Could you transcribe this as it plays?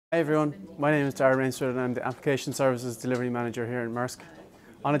Hi everyone, my name is Darragh Rainsford and I'm the Application Services Delivery Manager here in Maersk.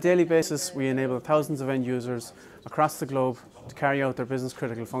 On a daily basis, we enable thousands of end users across the globe to carry out their business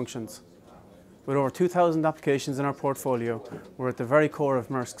critical functions. With over 2,000 applications in our portfolio, we're at the very core of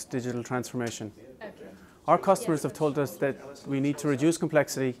Maersk's digital transformation. Our customers have told us that we need to reduce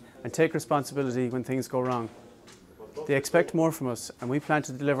complexity and take responsibility when things go wrong. They expect more from us and we plan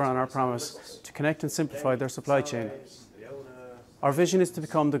to deliver on our promise to connect and simplify their supply chain. Our vision is to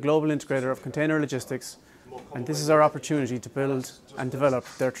become the global integrator of container logistics, and this is our opportunity to build and develop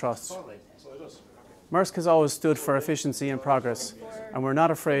their trust. Maersk has always stood for efficiency and progress, and we're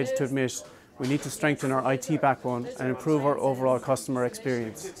not afraid to admit we need to strengthen our IT backbone and improve our overall customer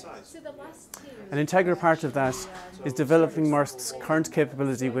experience. An integral part of that is developing Maersk's current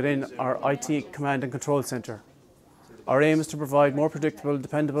capability within our IT command and control centre. Our aim is to provide more predictable,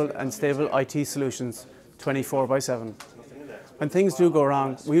 dependable and stable IT solutions 24/7. When things do go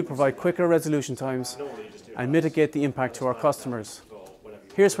wrong, we provide quicker resolution times and mitigate the impact to our customers.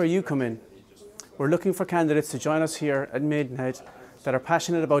 Here's where you come in. We're looking for candidates to join us here at Maidenhead that are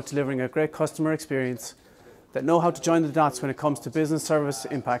passionate about delivering a great customer experience, that know how to join the dots when it comes to business service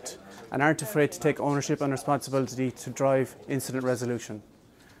impact, and aren't afraid to take ownership and responsibility to drive incident resolution.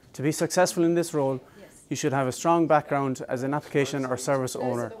 To be successful in this role, you should have a strong background as an application or service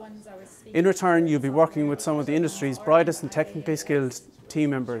owner. In return, you'll be working with some of the industry's brightest and technically skilled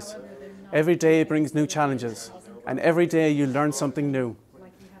team members. Every day brings new challenges, and every day you learn something new.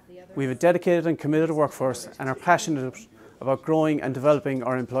 We have a dedicated and committed workforce and are passionate about growing and developing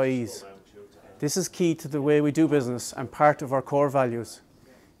our employees. This is key to the way we do business and part of our core values.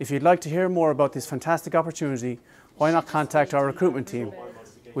 If you'd like to hear more about this fantastic opportunity, why not contact our recruitment team?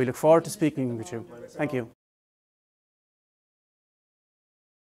 We look forward to speaking with you. Thank you.